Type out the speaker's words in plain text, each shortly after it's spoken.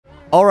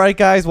All right,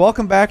 guys,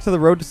 welcome back to the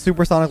Road to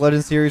Supersonic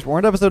Legends series. We're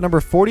on episode number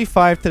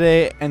 45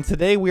 today, and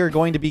today we are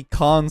going to be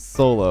Con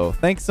Solo.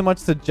 Thanks so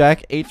much to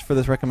Jack H for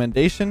this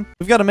recommendation.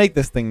 We've got to make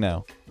this thing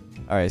now.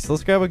 All right, so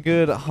let's grab a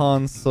good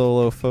Han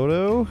Solo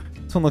photo.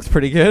 This one looks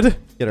pretty good.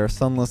 Get our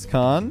Sunless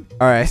Khan.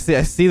 All right,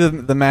 I see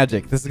the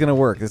magic. This is gonna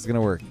work. This is gonna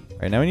work. All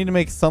right, now we need to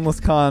make Sunless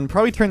Khan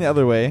probably turn the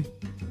other way,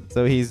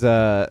 so he's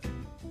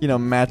you know,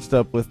 matched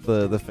up with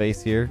the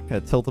face here.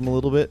 Kind of tilt him a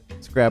little bit.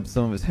 Let's grab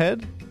some of his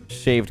head.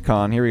 Shaved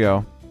Khan. Here we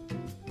go.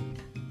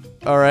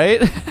 All right.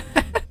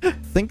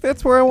 Think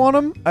that's where I want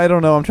him? I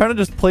don't know. I'm trying to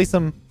just place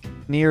him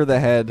near the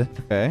head.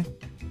 Okay.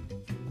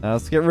 Now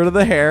let's get rid of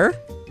the hair.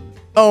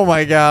 Oh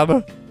my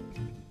god.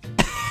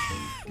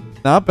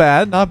 Not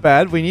bad, not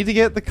bad. We need to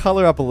get the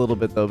color up a little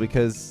bit though,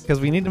 because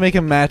we need to make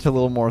him match a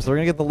little more. So we're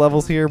gonna get the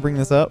levels here, bring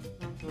this up.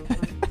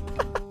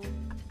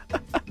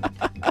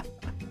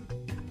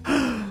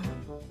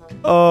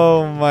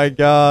 Oh my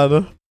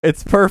god.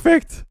 It's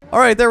perfect. All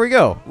right, there we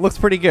go. Looks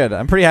pretty good.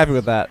 I'm pretty happy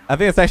with that. I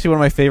think it's actually one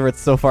of my favorites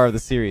so far of the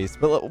series.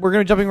 But we're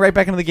going to be jumping right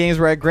back into the games.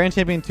 We're at Grand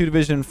Champion 2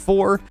 Division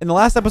 4. In the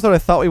last episode, I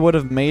thought we would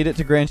have made it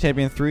to Grand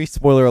Champion 3.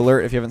 Spoiler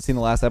alert if you haven't seen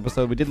the last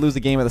episode. We did lose a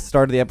game at the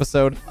start of the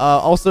episode.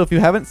 Also, if you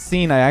haven't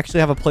seen, I actually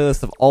have a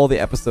playlist of all the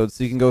episodes,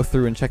 so you can go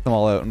through and check them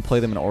all out and play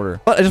them in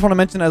order. But I just want to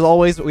mention, as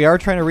always, we are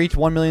trying to reach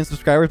 1 million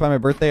subscribers by my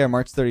birthday on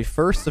March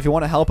 31st. So if you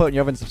want to help out and you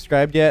haven't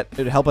subscribed yet, it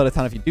would help out a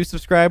ton if you do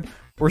subscribe.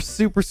 We're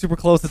super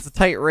close. It's a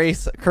tight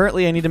race.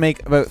 Currently, I need to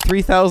make about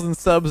 3,000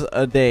 subs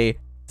a day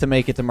to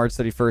make it to March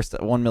 31st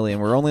at 1 million.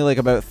 We're only like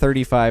about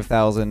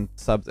 35,000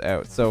 subs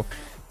out. So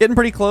getting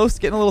pretty close,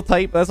 getting a little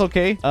tight, but that's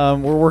okay.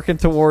 We're working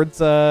towards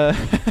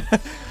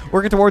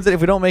working towards it. If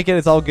we don't make it,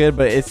 it's all good,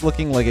 but it's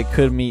looking like it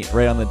could meet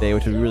right on the day,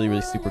 which would be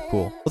really super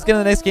cool. Let's get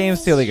into the next game,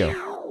 see how they go.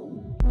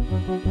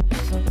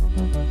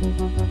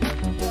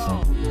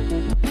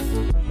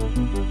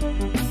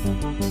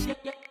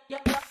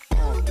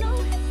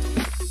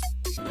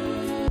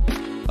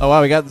 Oh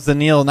wow, we got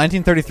Zanil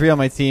 1933 on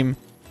my team,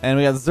 and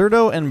we got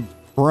Zerto and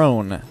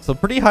Brone. So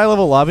pretty high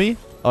level lobby.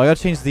 Oh, I gotta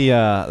change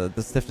the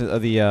stiffness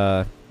of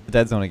the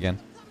dead zone again.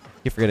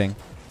 Keep forgetting.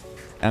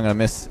 I'm gonna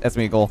miss. That's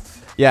me a goal.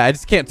 Yeah, I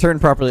just can't turn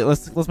properly.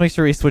 Let's make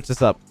sure we switch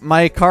this up.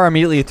 My car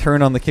immediately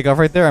turned on the kickoff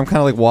right there. I'm kind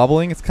of like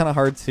wobbling. It's kind of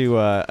hard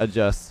to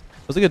adjust.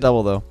 It was a good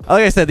double though.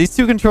 Like I said, these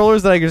two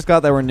controllers that I just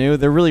got that were new,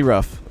 they're really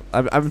rough.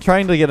 I'm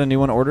trying to get a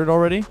new one ordered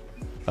already.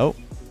 Oh,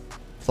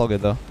 it's all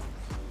good though.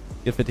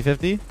 Get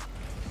 50-50.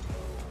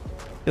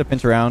 Get a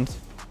pinch around.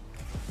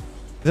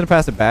 He's gonna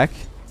pass it back.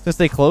 He's gonna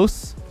stay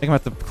close. Make him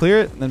have to clear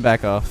it and then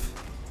back off.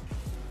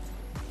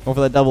 Go for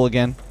that double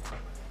again.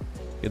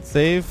 Good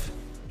save.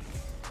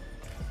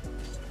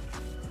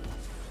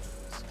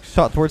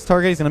 Shot towards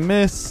target. He's gonna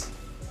miss.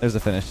 There's a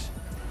finish.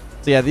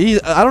 So yeah,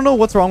 these, I don't know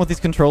what's wrong with these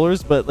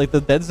controllers, but like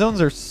the dead zones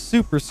are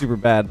super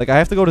bad. Like I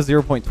have to go to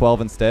 0.12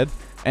 instead,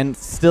 and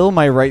still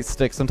my right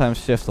stick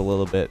sometimes shifts a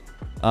little bit.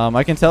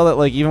 I can tell that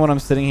like even when I'm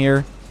sitting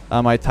here,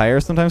 my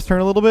tires sometimes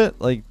turn a little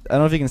bit. Like, I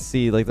don't know if you can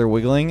see, like they're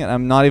wiggling, and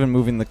I'm not even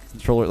moving the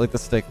controller, like the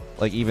stick,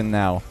 like even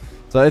now.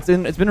 So it's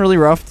been really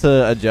rough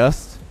to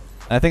adjust.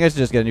 And I think I should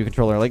just get a new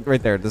controller, like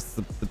right there. Just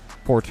the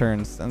poor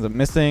turns ends up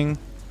missing.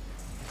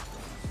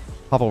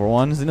 Pop over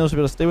one. Zanil should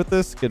be able to stay with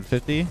this. Good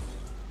 50.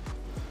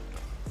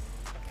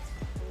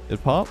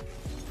 Good pop.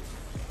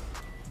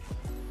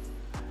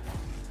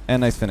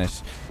 And nice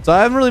finish. So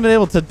I haven't really been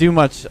able to do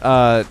much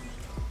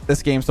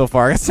this game so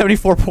far. I got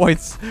 74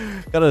 points.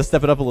 Gotta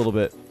step it up a little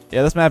bit.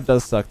 Yeah, this map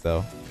does suck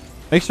though.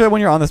 Make sure when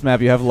you're on this map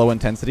you have low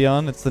intensity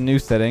on. It's the new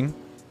setting.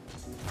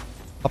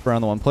 Hop around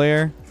the one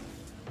player.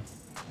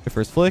 Good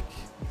first flick.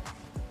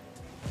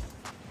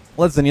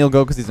 Let Zanil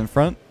go because he's in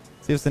front.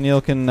 See if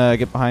Zanil can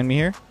get behind me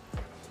here.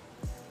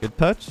 Good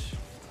touch.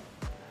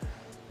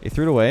 He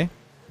threw it away.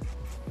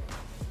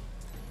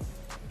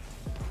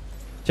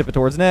 Chip it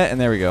towards net,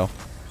 and there we go.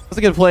 That's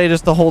a good play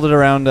just to hold it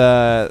around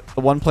the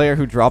one player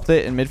who dropped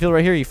it in midfield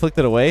right here. He flicked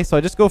it away. So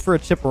I just go for a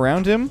chip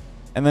around him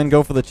and then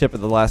go for the chip at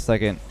the last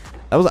second.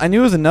 I knew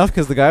it was enough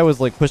because the guy was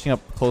like pushing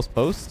up close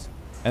post.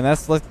 And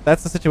that's the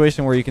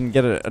situation where you can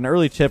get an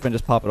early chip and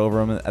just pop it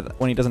over him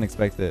when he doesn't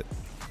expect it.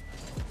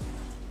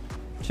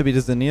 Should be to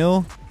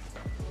Zanil.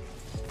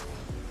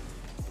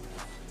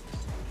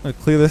 I'm going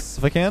to clear this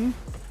if I can.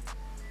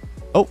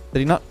 Oh, did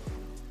he not?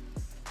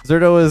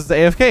 Zerto is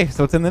AFK,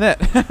 so it's in the net.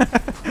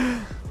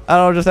 I don't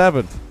know what just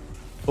happened.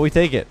 But we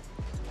take it.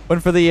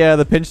 Went for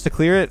the pinch to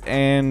clear it,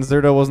 and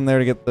Zerto wasn't there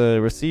to get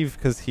the receive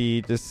because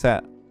he just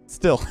sat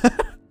still.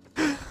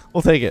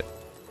 We'll take it.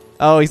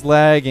 Oh, he's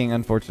lagging,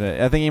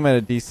 unfortunate. I think he might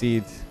have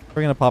DC'd.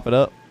 We're going to pop it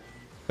up.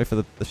 Wait for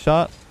the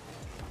shot.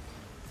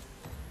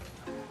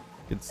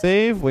 Good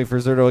save. Wait for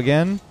Zerto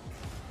again.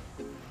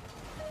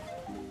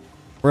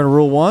 We're going to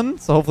rule one,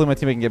 so hopefully my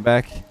teammate can get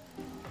back.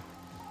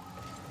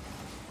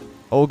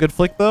 Oh, good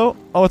flick, though.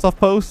 Oh, it's off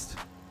post.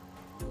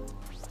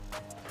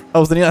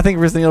 Oh, Zanil, I think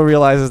Zanil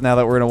realizes now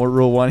that we're in a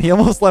rule one. He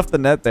almost left the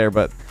net there,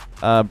 but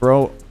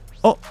bro.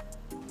 Oh,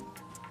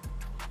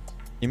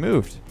 he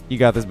moved. You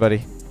got this,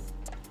 buddy.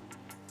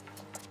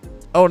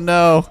 Oh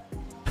no.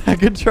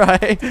 Good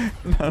try.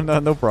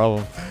 No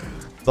problem.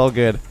 It's all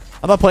good.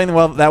 I'm not playing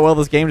that well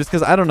this game just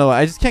because I don't know.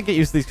 I just can't get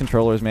used to these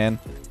controllers, man.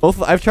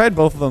 I've tried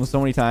both of them so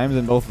many times,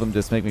 and both of them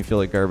just make me feel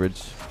like garbage.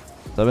 So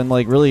I've been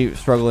like really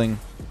struggling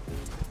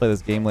to play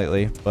this game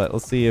lately. But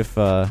let's see if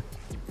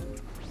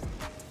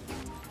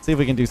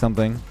we can do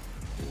something.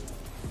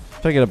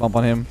 Try to get a bump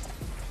on him.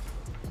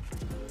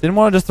 Didn't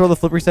want to just throw the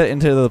flip reset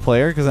into the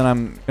player because then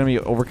I'm gonna be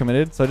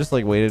overcommitted. So I just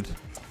like waited.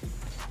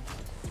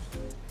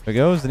 There we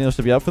go. Daniil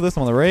should be out for this.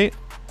 I'm on the right.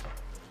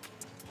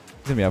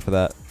 He's gonna be out for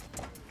that.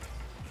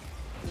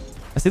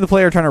 I see the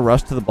player trying to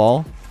rush to the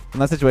ball. In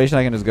that situation,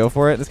 I can just go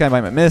for it. This guy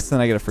might miss,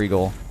 and I get a free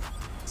goal.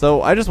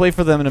 So I just wait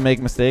for them to make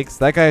mistakes.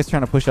 That guy is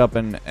trying to push up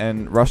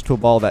and rush to a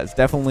ball that's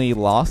definitely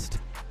lost.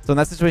 So in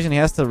that situation, he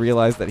has to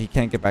realize that he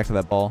can't get back to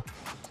that ball.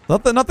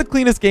 Not the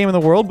cleanest game in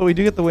the world, but we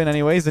do get the win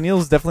anyways.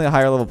 Daniil's definitely a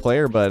higher level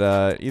player,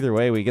 but either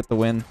way, we get the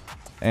win.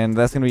 And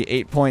that's going to be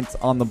 8 points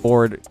on the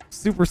board.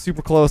 Super,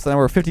 super close. And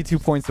we're 52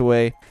 points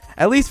away,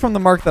 at least from the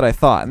mark that I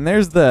thought. And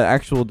there's the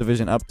actual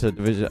division up to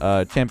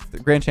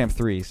Grand Champ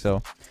 3.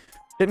 So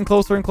getting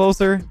closer and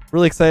closer.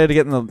 Really excited to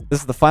get in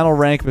this is the final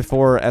rank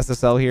before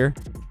SSL here.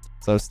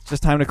 So it's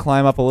just time to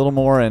climb up a little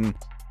more. And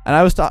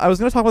I was going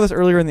to talk about this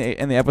earlier in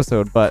the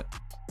episode, but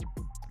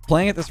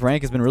playing at this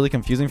rank has been really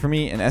confusing for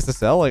me in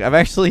SSL. Like I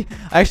actually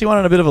went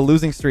on a bit of a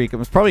losing streak. It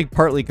was probably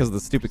partly because of the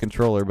stupid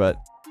controller, but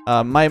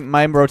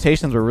my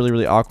rotations were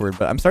really awkward.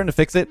 But I'm starting to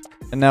fix it,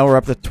 and now we're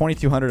up to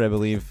 2200, I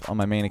believe, on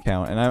my main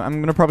account. And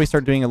I'm gonna probably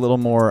start doing a little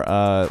more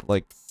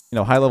like, you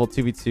know, high level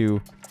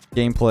 2v2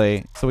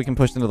 gameplay, so we can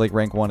push into like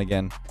rank 1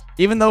 again.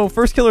 Even though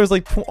first killer is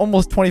like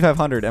almost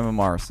 2500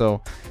 MMR,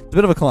 so it's a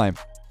bit of a climb.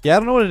 Yeah, I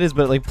don't know what it is,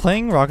 but like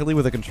playing Rocket League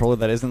with a controller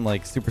that isn't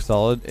like super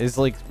solid is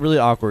like really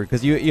awkward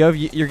because you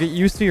get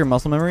used to your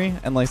muscle memory,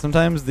 and like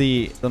sometimes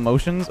the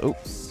motions.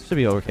 Oops, should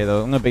be okay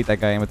though. I'm gonna bait that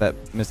guy in with that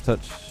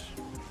mistouch.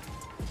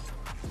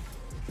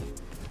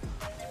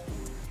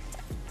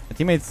 My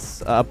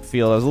teammates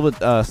upfield. I was a little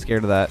bit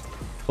scared of that.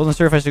 Wasn't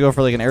sure if I should go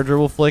for like an air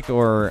dribble flick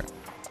or.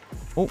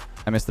 Oh,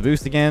 I missed the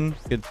boost again.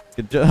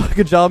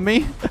 Good job,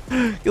 me.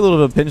 Get a little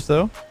bit of a pinch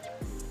though.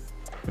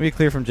 Maybe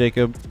clear from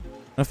Jacob. I'm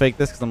gonna fake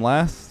this because I'm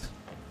last.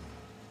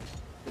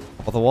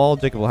 Off the wall,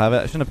 Jacob will have it.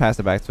 I shouldn't have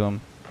passed it back to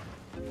him.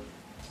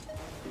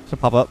 Should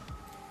pop up.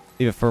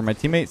 Leave it for my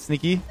teammate,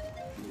 Sneaky.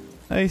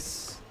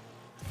 Nice.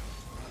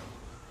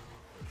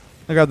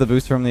 I grab the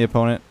boost from the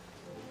opponent.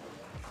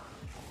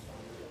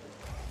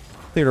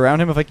 Clear it around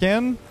him if I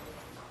can.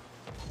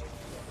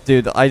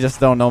 Dude, I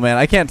just don't know, man.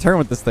 I can't turn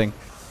with this thing.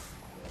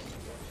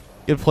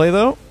 Good play,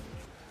 though.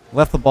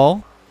 Left the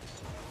ball.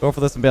 Go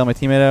for this and bail my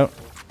teammate out.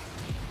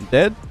 I'm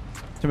dead.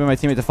 Should be my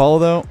teammate to follow,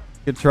 though.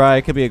 Good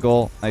try. Could be a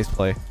goal. Nice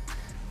play.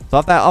 So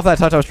off that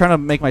touch, I was trying to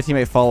make my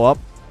teammate follow up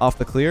off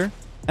the clear.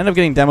 Ended up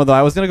getting demoed, though.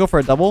 I was going to go for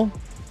a double,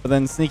 but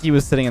then Sneaky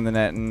was sitting in the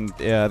net, and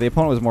yeah, the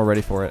opponent was more ready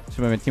for it.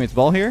 Should be my teammate's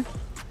ball here.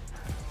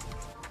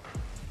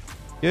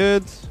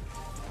 Good.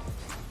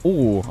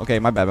 Ooh, okay,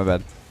 my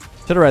bad.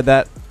 Should have read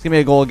that. It's going to be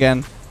a goal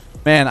again.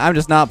 Man, I'm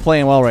just not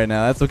playing well right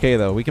now. That's okay,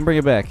 though. We can bring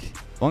it back.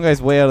 One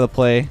guy's way out of the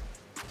play.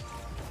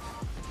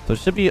 So it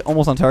should be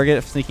almost on target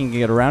if Sneaky can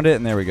get around it,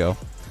 and there we go.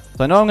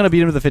 So I know I'm going to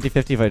beat him to the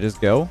 50-50 if I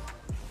just go.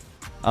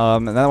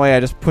 And that way I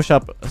just push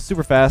up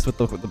super fast with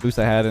the boost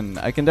I had, and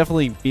I can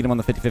definitely beat him on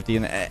the 50-50.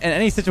 And in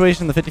any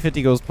situation the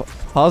 50-50 goes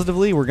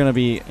positively, we're going to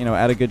be, you know,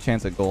 at a good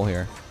chance at goal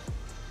here.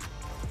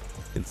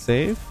 Good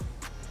save.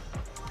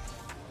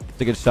 It's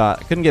a good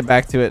shot. I couldn't get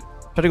back to it.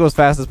 Tried to go as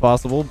fast as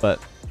possible,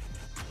 but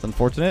it's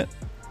unfortunate.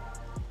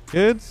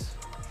 Good.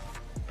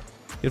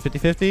 Good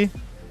 50-50.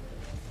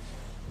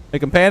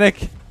 Make him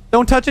panic.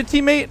 Don't touch it,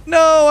 teammate. No,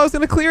 I was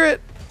going to clear it.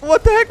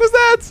 What the heck was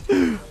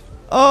that?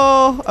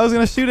 Oh, I was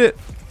going to shoot it.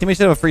 Teammate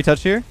should have a free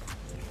touch here.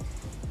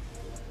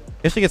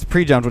 Guess she gets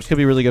pre-jumped, which could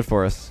be really good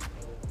for us.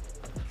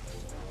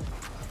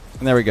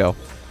 And there we go.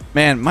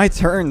 Man, my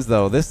turns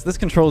though. This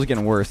control is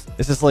getting worse.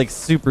 It's just like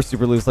super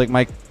loose. Like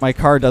my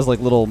car does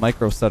like little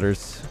micro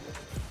stutters.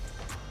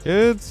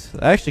 Good.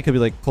 That actually could be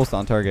like close to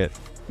on target.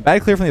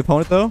 Bad clear from the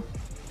opponent though.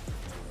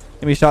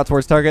 Give me a shot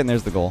towards target, and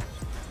there's the goal.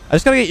 I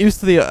just gotta get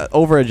used to the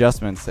over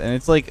adjustments, and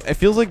it's like it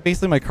feels like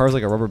basically my car's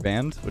like a rubber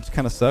band, which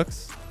kind of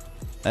sucks.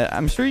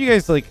 I'm sure you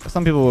guys, like,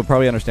 some people would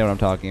probably understand what I'm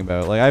talking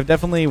about. Like, I've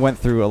definitely went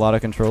through a lot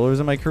of controllers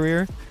in my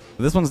career,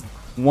 but this one's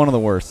one of the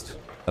worst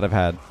that I've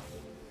had.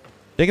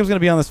 Jacob's going to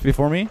be on this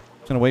before me.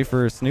 Just going to wait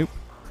for Snoop.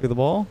 Clear the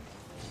ball.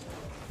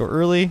 Go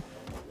early.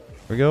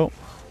 There we go.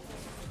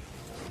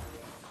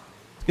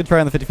 Good try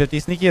on the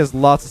 50-50. Sneaky has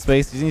lots of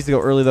space. He needs to go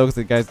early, though, because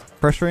the guy's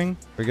pressuring.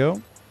 There we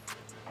go.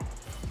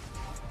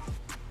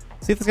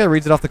 See if this guy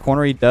reads it off the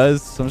corner. He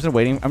does. So I'm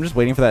just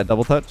waiting for that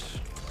double touch.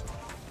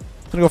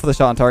 I'm gonna go for the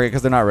shot on target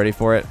because they're not ready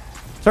for it.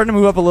 Starting to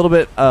move up a little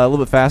bit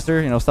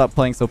faster. You know, stop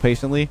playing so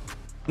patiently.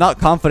 Not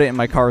confident in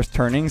my car's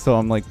turning, so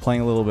I'm like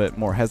playing a little bit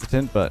more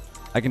hesitant. But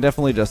I can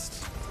definitely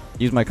just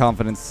use my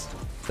confidence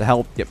to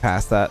help get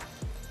past that.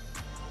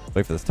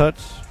 Wait for this touch.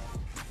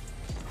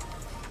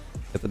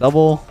 Get the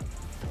double.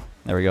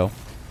 There we go.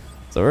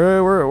 So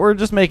we're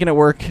just making it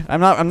work.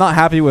 I'm not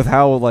happy with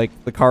how like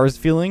the car is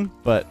feeling,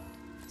 but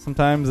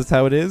sometimes it's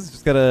how it is.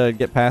 Just gotta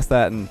get past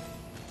that and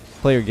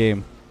play your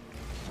game.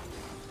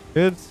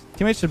 Good.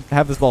 Teammate should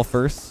have this ball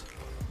first.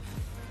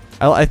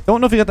 I don't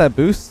know if he got that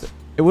boost.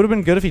 It would have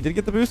been good if he did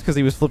get the boost because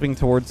he was flipping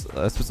towards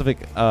a specific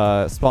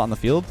spot on the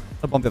field.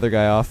 I'll bump the other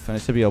guy off, and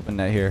it should be open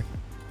net here.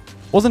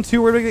 Wasn't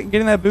too worried about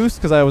getting that boost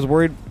because I was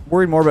worried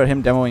more about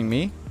him demoing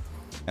me.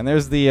 And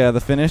there's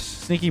the finish.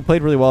 Sneaky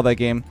played really well that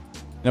game.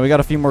 You know, we got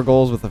a few more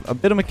goals with a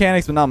bit of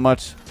mechanics, but not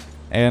much.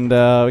 And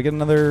we get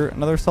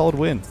another solid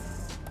win.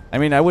 I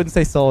mean, I wouldn't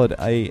say solid.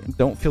 I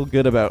don't feel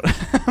good about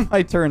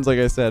my turns, like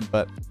I said,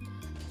 but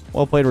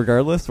well played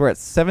regardless. We're at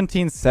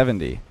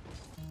 1770.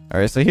 All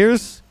right, so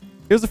here's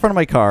the front of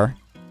my car,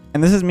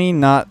 and this is me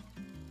not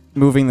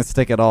moving the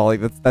stick at all.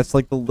 Like that's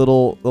like the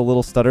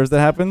little stutters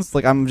that happens.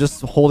 Like I'm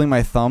just holding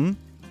my thumb,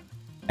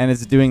 and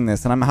it's doing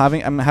this, and I'm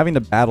having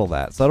to battle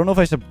that. So I don't know if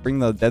I should bring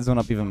the dead zone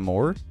up even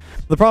more.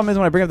 The problem is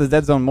when I bring up the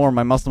dead zone more,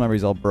 my muscle memory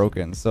is all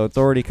broken, so it's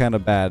already kind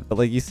of bad. But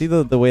like you see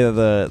the way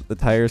that the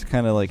tires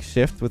kind of like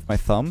shift with my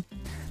thumb.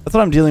 That's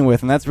what I'm dealing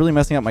with, and that's really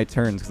messing up my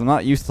turns because I'm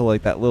not used to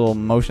like that little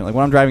motion. Like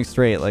when I'm driving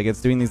straight, like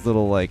it's doing these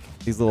little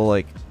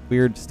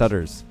weird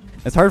stutters.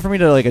 It's hard for me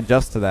to like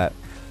adjust to that.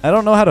 I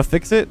don't know how to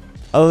fix it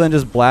other than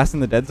just blasting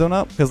the dead zone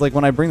up because like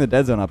when I bring the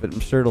dead zone up, I'm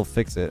sure it'll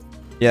fix it.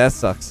 Yeah, that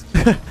sucks.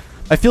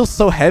 I feel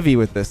so heavy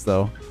with this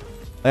though.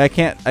 Like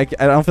I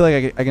don't feel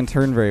like I can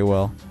turn very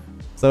well.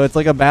 So it's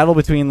like a battle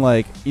between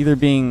like either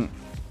being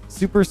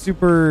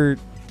super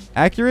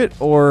accurate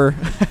or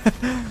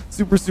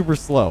super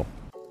slow.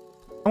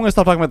 I'm gonna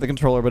stop talking about the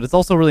controller, but it's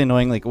also really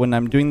annoying. Like when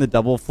I'm doing the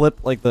double flip,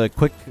 like the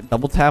quick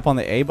double tap on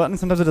the A button,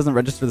 sometimes it doesn't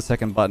register the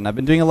second button. I've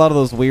been doing a lot of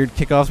those weird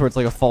kickoffs where it's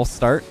like a false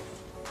start,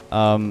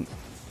 and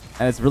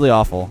it's really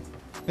awful.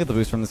 Get the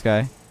boost from this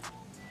guy.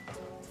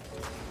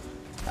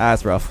 Ah,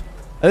 that's rough.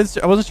 I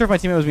wasn't sure if my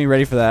teammate was being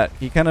ready for that.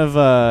 He kind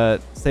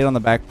of stayed on the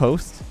back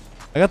post.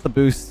 I got the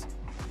boost,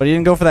 but he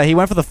didn't go for that. He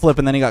went for the flip,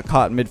 and then he got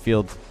caught in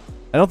midfield.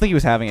 I don't think he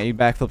was having it. He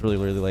backflipped really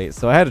late,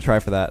 so I had to try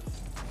for that.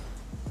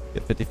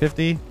 Get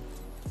 50-50.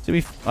 Should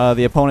be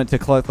the opponent to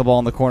collect the ball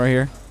in the corner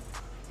here.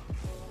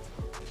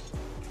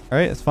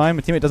 Alright, that's fine.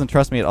 My teammate doesn't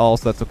trust me at all,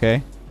 so that's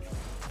okay.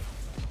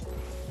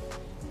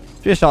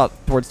 Should be a shot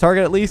towards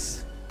target at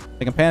least.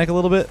 They can panic a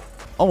little bit.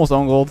 Almost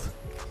own gold.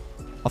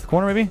 Off the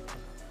corner maybe?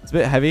 It's a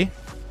bit heavy.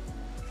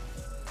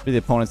 Should be the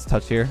opponent's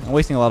touch here. I'm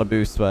wasting a lot of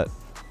boosts, but...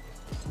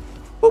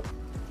 Boop. There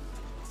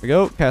we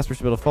go. Casper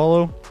should be able to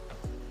follow.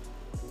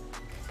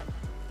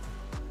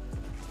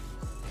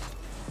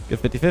 Good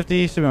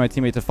 50-50. Should be my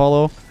teammate to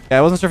follow. Yeah,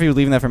 I wasn't sure if he was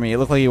leaving that for me. It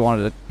looked like he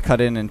wanted to cut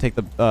in and take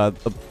the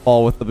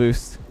ball with the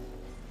boost.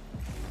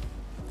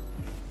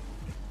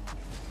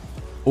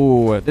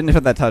 Ooh, didn't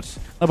hit that touch.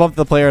 I bumped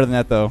the player out of the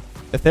net, though.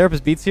 If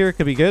Therapist beats here, it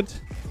could be good.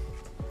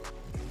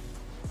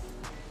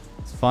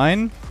 It's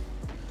fine.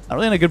 Not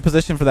really in a good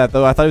position for that,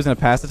 though. I thought he was going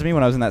to pass it to me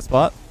when I was in that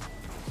spot.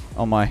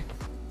 Oh, my.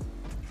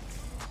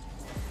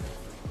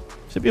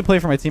 Should be a play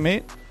for my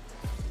teammate.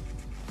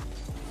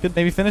 Could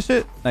maybe finish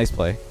it. Nice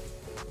play.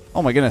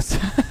 Oh, my goodness.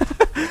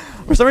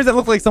 For some reason, it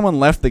looked like someone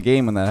left the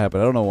game when that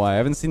happened. I don't know why. I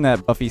haven't seen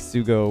that Buffy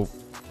Sugo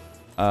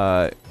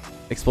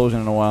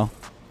explosion in a while.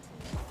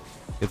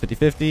 Get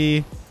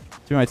 50-50.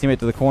 Threw my teammate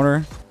to the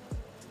corner.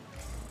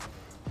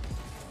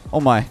 Oh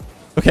my.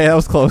 Okay, that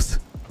was close.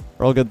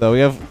 We're all good though.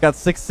 We got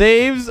 6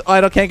 saves. Oh,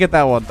 I can't get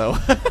that one though.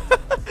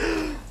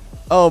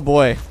 Oh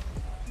boy.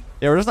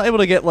 Yeah, we're just not able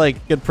to get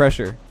like good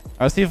pressure.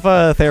 I'll see if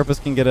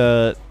Therapist can get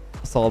a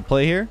solid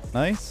play here.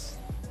 Nice.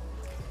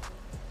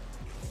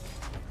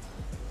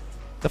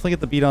 Definitely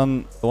get the beat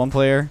on the one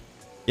player.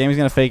 Game's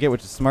gonna fake it,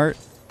 which is smart.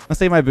 I'm gonna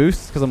save my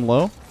boost because I'm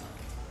low.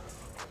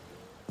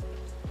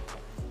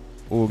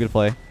 Ooh, good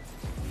play.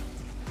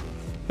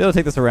 Be able to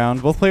take this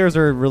around. Both players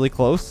are really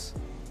close.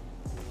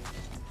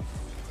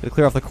 Get to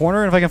clear off the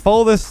corner, and if I can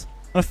follow this,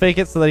 I'm gonna fake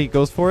it so that he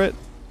goes for it.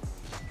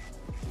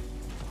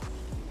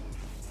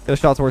 Get a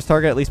shot towards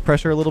target, at least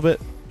pressure a little bit.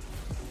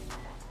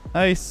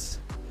 Nice.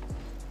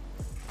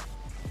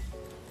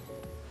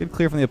 Good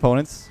clear from the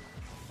opponents.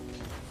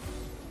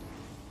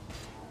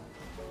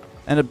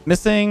 End up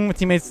missing. My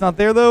teammate's not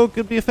there though.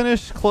 Could be a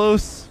finish.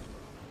 Close.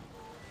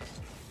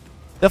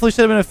 Definitely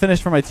should have been a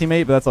finish for my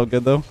teammate, but that's all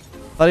good though.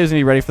 Thought he was gonna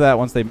be ready for that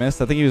once they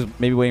missed. I think he was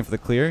maybe waiting for the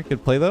clear.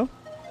 Good play though.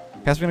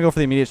 Casper's gonna go for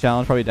the immediate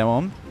challenge. Probably demo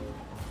him.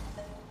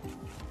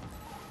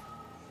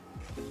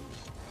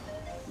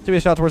 Should be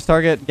a shot towards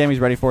target. Gammy's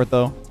ready for it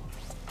though.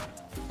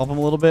 Bump him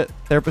a little bit.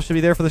 Therapist should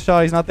be there for the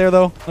shot. He's not there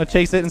though. I'm gonna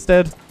chase it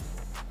instead.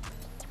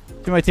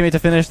 To my teammate to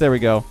finish. There we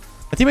go.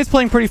 My teammate's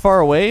playing pretty far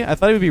away. I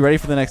thought he would be ready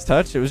for the next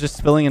touch. It was just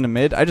spilling into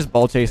mid. I just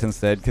ball chased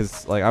instead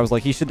because like I was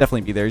like he should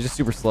definitely be there. He's just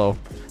super slow.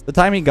 By the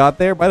time he got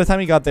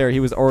there, he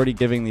was already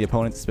giving the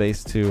opponent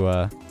space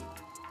to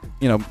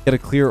you know, get a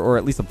clear or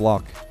at least a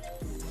block.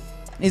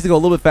 Needs to go a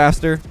little bit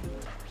faster.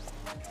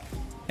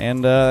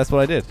 And that's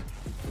what I did.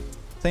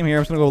 Same here.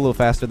 I'm just gonna go a little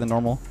faster than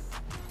normal.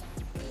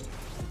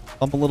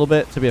 Bump a little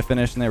bit to be a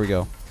finish, and there we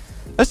go.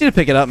 I just need to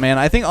pick it up, man.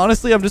 I think,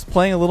 honestly, I'm just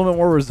playing a little bit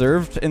more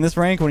reserved in this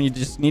rank when you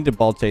just need to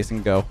ball chase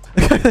and go.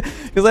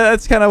 Because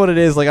that's kind of what it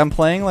is. Like, I'm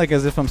playing like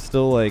as if I'm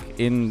still, like,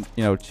 in,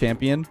 you know,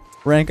 champion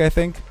rank, I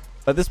think.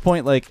 But But at this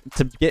point, like,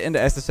 to get into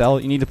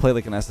SSL, you need to play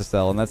like an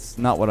SSL, and that's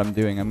not what I'm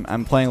doing.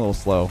 I'm playing a little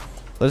slow. So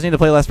I just need to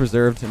play less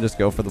reserved and just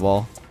go for the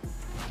ball.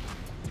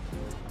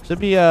 Should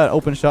be an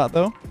open shot,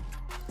 though.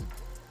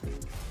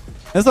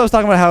 This is what I was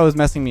talking about, how it was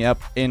messing me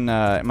up in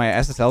my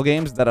SSL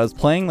games, that I was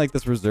playing like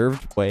this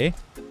reserved way,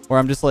 where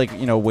I'm just like,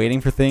 you know, waiting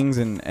for things,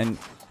 and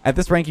at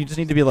this rank, you just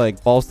need to be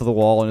like balls to the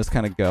wall and just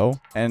kind of go.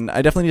 And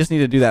I definitely just need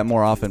to do that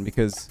more often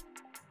because,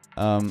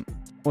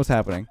 what's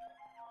happening?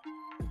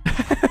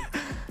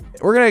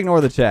 We're gonna ignore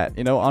the chat,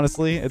 you know,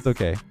 honestly, it's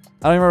okay. I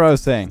don't remember what I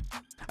was saying.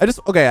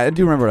 Okay, I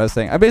do remember what I was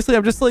saying. I'm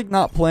just like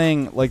not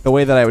playing like the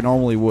way that I would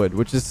normally would,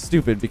 which is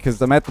stupid because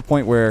I'm at the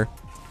point where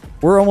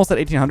we're almost at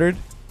 1800,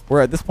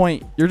 where at this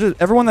point,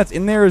 everyone that's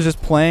in there is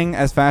just playing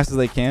as fast as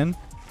they can,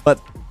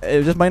 but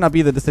it just might not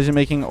be the decision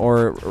making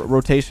or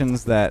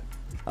rotations that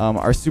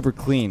are super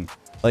clean.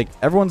 Like,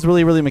 everyone's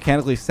really, really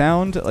mechanically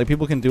sound, like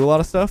people can do a lot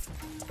of stuff,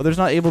 but they're just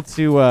not able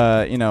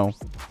to, you know,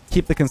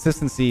 keep the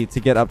consistency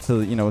to get up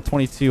to, you know,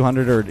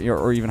 2200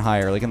 or even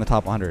higher, like in the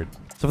top 100.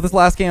 So for this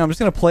last game, I'm just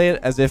going to play it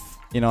as if,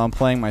 you know, I'm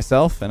playing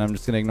myself, and I'm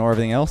just going to ignore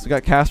everything else. We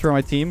got Casper on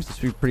my team, so this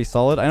should be pretty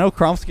solid. I know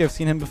Kromsky, I've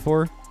seen him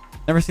before.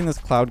 Never seen this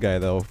Cloud guy,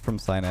 though, from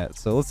Cynet.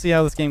 So let's see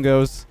how this game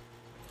goes.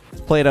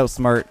 Let's play it out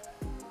smart.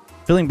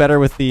 Feeling better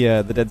with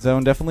the dead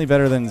zone. Definitely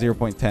better than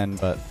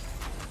 0.10, but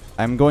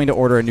I'm going to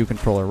order a new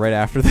controller right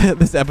after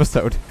this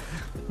episode.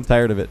 I'm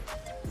tired of it.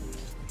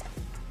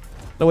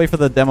 No wait for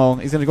the demo.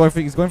 He's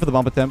going for the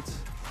bump attempt.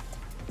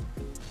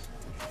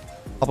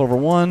 Hop over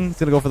one. He's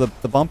going to go for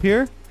the bump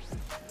here.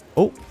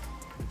 Oh.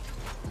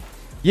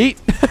 Yeet.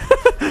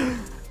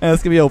 And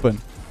it's going to be open.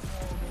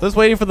 So just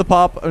waiting for the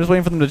pop. I'm just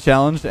waiting for them to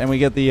challenge, and we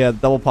get the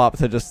double pop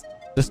to just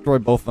destroy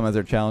both of them as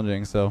they're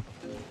challenging. So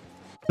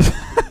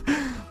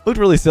looked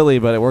really silly,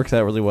 but it works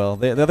out really well.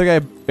 The other guy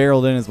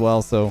barreled in as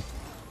well, so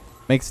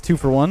makes 2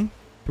 for 1.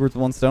 2 with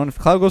 1 stone. If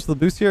Cloud goes for the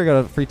boost here, I got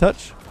a free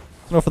touch.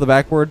 Let's go for the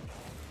backboard.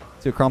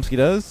 See what Kromsky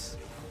does.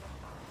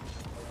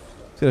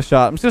 Let's get a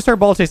shot. I'm just going to start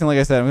ball chasing, like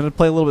I said. I'm going to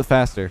play a little bit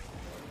faster.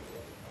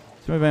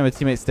 So maybe my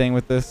teammate staying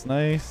with this.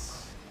 Nice.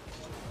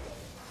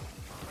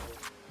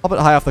 Pop it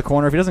high off the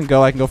corner. If he doesn't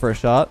go, I can go for a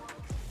shot.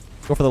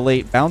 Go for the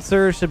late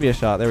bouncer. Should be a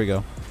shot. There we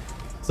go.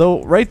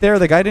 So right there,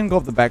 the guy didn't go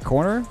up the back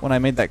corner when I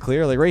made that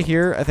clear. Like right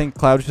here, I think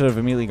Cloud should have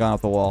immediately gone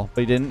up the wall,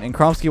 but he didn't. And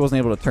Kromsky wasn't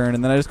able to turn.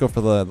 And then I just go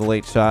for the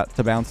late shot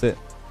to bounce it.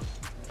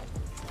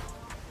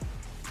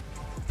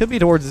 Could be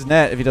towards his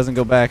net if he doesn't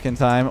go back in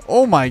time.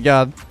 Oh my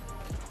god.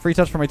 Free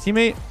touch for my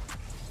teammate.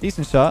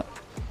 Decent shot.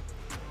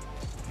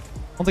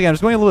 Once again, I'm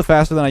just going a little bit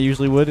faster than I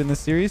usually would in this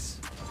series.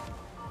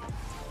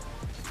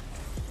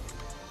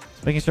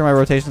 Just making sure my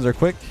rotations are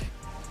quick.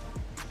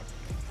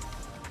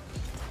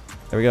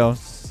 There we go.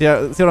 See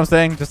what I'm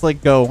saying? Just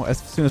like go as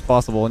soon as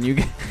possible, and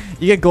you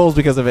get goals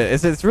because of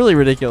it. It's really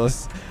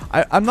ridiculous.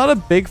 I'm not a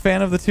big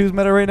fan of the twos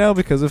meta right now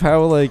because of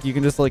how like you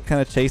can just like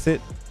kind of chase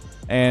it,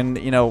 and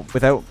you know,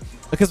 without,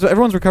 because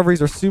everyone's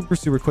recoveries are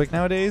super quick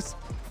nowadays.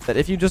 That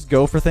if you just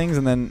go for things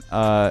and then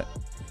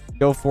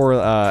go for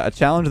a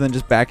challenge and then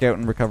just back out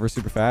and recover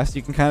super fast,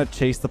 you can kind of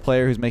chase the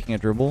player who's making a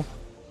dribble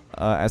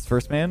as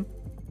first man.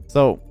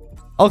 So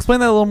I'll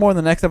explain that a little more in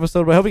the next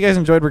episode, but I hope you guys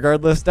enjoyed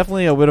regardless.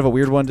 Definitely a bit of a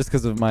weird one just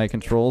because of my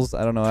controls.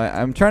 I don't know.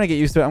 I'm trying to get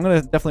used to it. I'm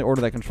going to definitely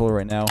order that controller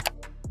right now,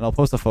 and I'll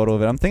post a photo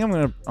of it. I'm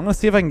gonna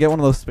see if I can get one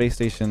of those space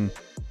station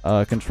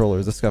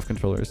controllers, the SCUF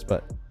controllers.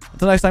 But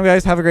until next time,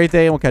 guys, have a great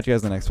day, and we'll catch you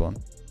guys in the next one.